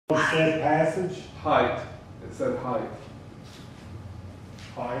What said passage? Height. It said height.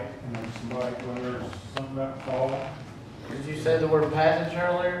 Height, and then somebody, when there's something about falling. Did you say the word passage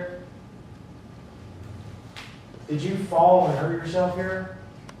earlier? Did you fall and hurt yourself here?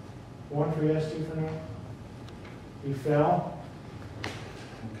 1 for yes, 2 for no? You fell?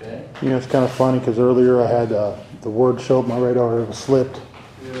 Okay. You know, it's kind of funny because earlier I had the word show up my radar. It was slipped.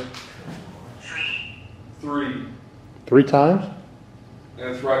 Yeah. 3. 3 times? And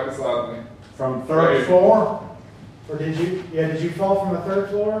it's right beside me. From third floor? Or did you fall from the third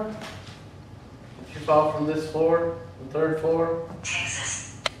floor? Did you fall from this floor, the third floor?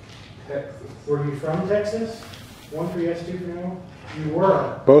 Texas. Were you from Texas? 1 for yes, 2 for no? You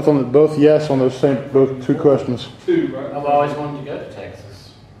were. Both yes on those both 2 questions. 2, right? I've always wanted to go to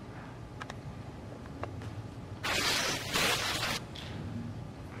Texas.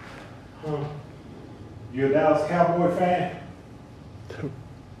 Huh. You a Dallas Cowboy fan?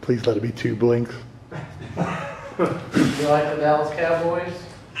 Please let it be 2 blinks. You like the Dallas Cowboys?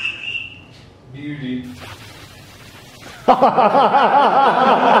 Beauty.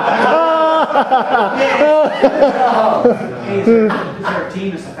 Is there a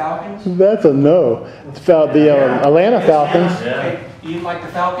team? It's the Falcons? That's a no. It's about the Atlanta Falcons. Yeah. You like the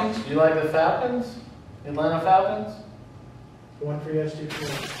Falcons? You like the Falcons? Atlanta Falcons? 1 for yes, 2 for no.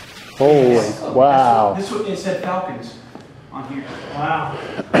 Holy wow. This it said Falcons on here. Wow.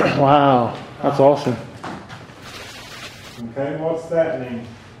 Wow. That's awesome. Okay, what's that mean?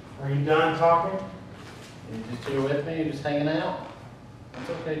 Are you done talking? You just here with me? You just hanging out? That's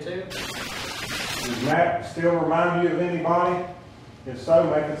okay too. Does Matt still remind you of anybody? If so,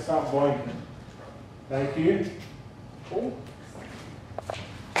 make it stop blinking. Thank you. Cool.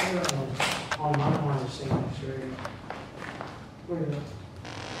 All my arms are seeing straight. Look at that.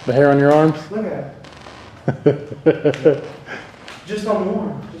 The hair on your arms? Look at it. Just on the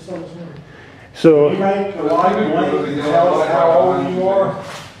arm. Just on the arm. So You make the light blink and tell us how old you are.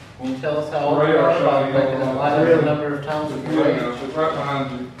 Can you tell us how old you are by making a light up the number of times with your age? Yeah, it's right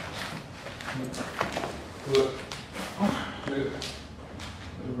behind you. Look. It's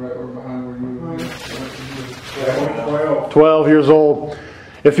right over behind where you were. Yeah, 12. 12 years old.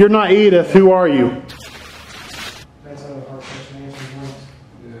 If you're not Edith, who are you? That's a hard question to answer once.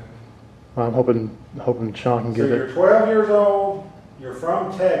 Yeah. I'm hoping Sean can So get you're it. 12 years old, you're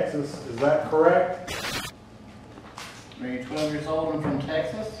from Texas, is that correct? Are you 12 years old and from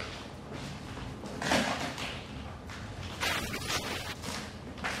Texas?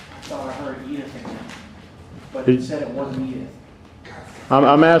 I thought I heard Edith in there, but Did- it said it wasn't Edith.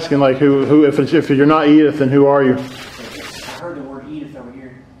 I'm asking like who if you're not Edith, then who are you? I heard the word Edith over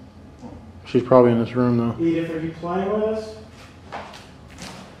here. She's probably in this room though. Edith, are you playing with us?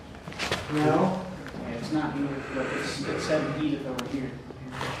 No? Yeah, it's not Edith, but it said Edith over here.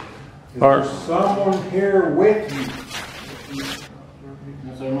 Is Are- there someone here with you?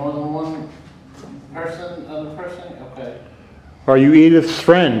 Is there more than one person, other person? Okay. Are you Edith's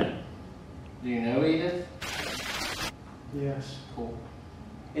friend? Do you know Edith? Yes. Cool.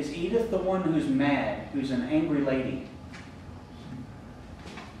 Is Edith the one who's mad, who's an angry lady?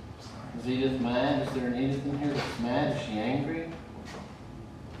 Is Edith mad? Is there an Edith in here that's mad? Is she angry?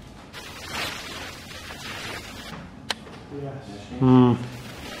 Yes. Is she? Hmm.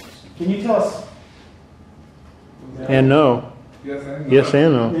 Can you tell us? And no. Yes and no. Yes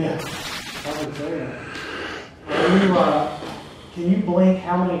and no. Yeah. I would say that. Can you blink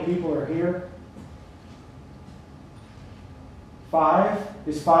how many people are here? 5?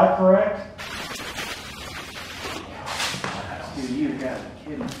 Is 5 correct? Dude, you gotta be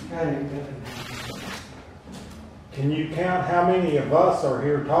kidding me. God, you're good. Can you count how many of us are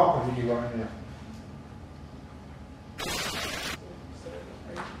here talking to you right now?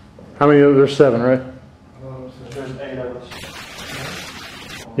 How many? There's 7, right? There's 8 of us.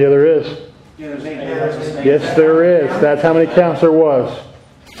 Yeah, there is. Yeah, there's 8 Yeah, there's of us. Yes, there is. That's how many counts there was.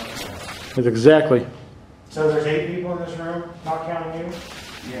 That's exactly. So there's 8 people in this room, not counting you?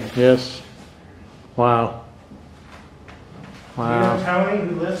 Yeah. Yes. Wow. You know Wow. Tony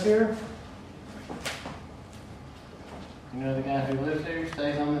who lives here? You know the guy who lives here,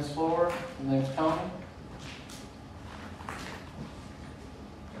 stays on this floor? His name's Tony?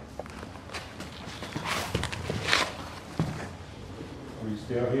 Are you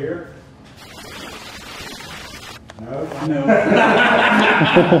still here? No? No.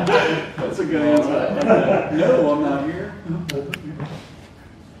 That's a good answer. No, I'm not here.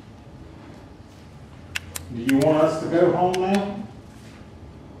 Do you want us to go home now?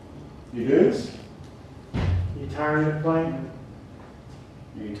 You do? You tired of playing?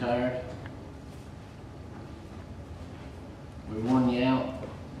 Are you tired? We won you out.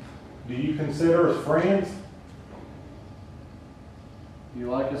 Do you consider us friends? You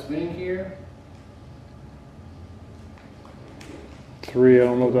like us being here? 3, I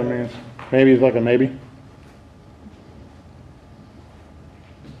don't know what that means. Maybe it's like a maybe.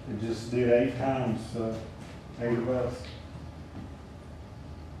 It just did 8 times, 8 of us.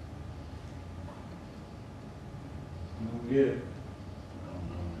 Don't get it.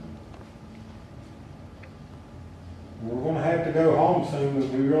 We're gonna have to go home soon, but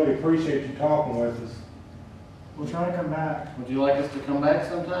we really appreciate you talking with us. We'll try to come back. Would you like us to come back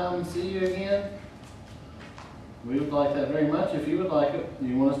sometime and see you again? We would like that very much if you would like it. Do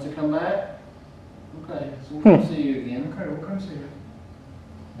you want us to come back? Okay, so we'll come see you again. Okay, we'll come see you.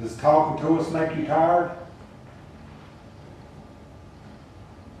 Does talking to us make you tired?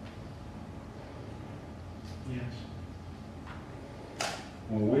 Yes.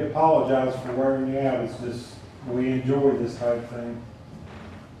 Well, we apologize for wearing you out. It's just, we enjoy this type of thing.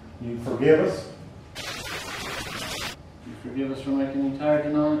 You forgive us? You forgive us for making you tired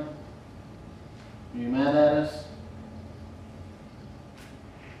tonight? Are you mad at us?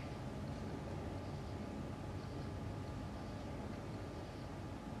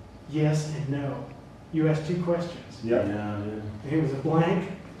 Yes and no. You asked 2 questions. Yep. Yeah, I did. It was a blank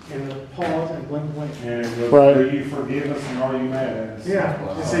and a pause and blank blank. And it was, Right. do you forgive us and are you mad at us?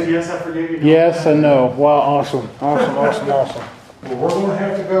 Yeah, it said yes, I forgive you. No. Yes and no. Wow, awesome. Awesome, awesome, awesome. Well, we're gonna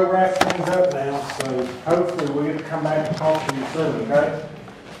have to go wrap things up now, so hopefully we get to come back and talk to you soon, okay?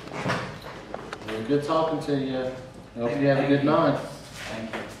 It was good talking to you. I hope you have a good night.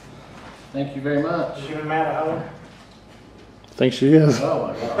 Thank you. Thank you very much. Is she been mad at her? Think she is. Oh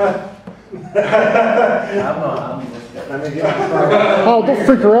my God. Let me get my phone. Oh, don't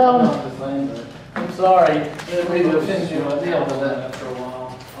freak her out. I'm sorry. Didn't mean to offend you. I deal with that for a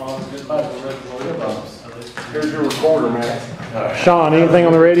while. Here's your recorder, man. Sean, anything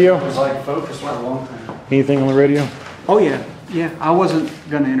on the radio? Like focus for a long time. Anything on the radio? Oh, yeah, yeah, I wasn't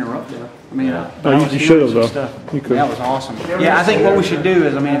gonna interrupt you. I mean, but I you was should hearing have, some though. stuff. You could. That was awesome. Yeah, I think what we should do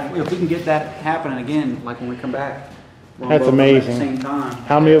is, I mean, if we can get that happening again, like when we come back. we're That's both at the amazing. same time.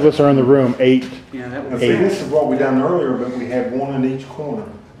 How many of us are in the room? 8. Yeah, that Now, would see, be. this is what we done earlier, but we had one in each corner.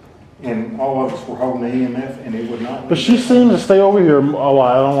 And all of us were holding the EMF and it would not. But she seems to stay over here a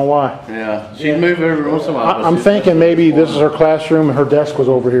lot. I don't know why. Yeah, she'd move every once in a while. I'm thinking maybe this is her classroom and her desk was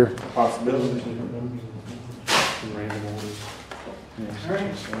over here. Possibility.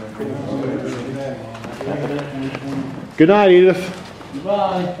 Good night, Edith.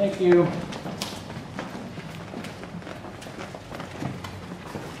 Bye, thank you.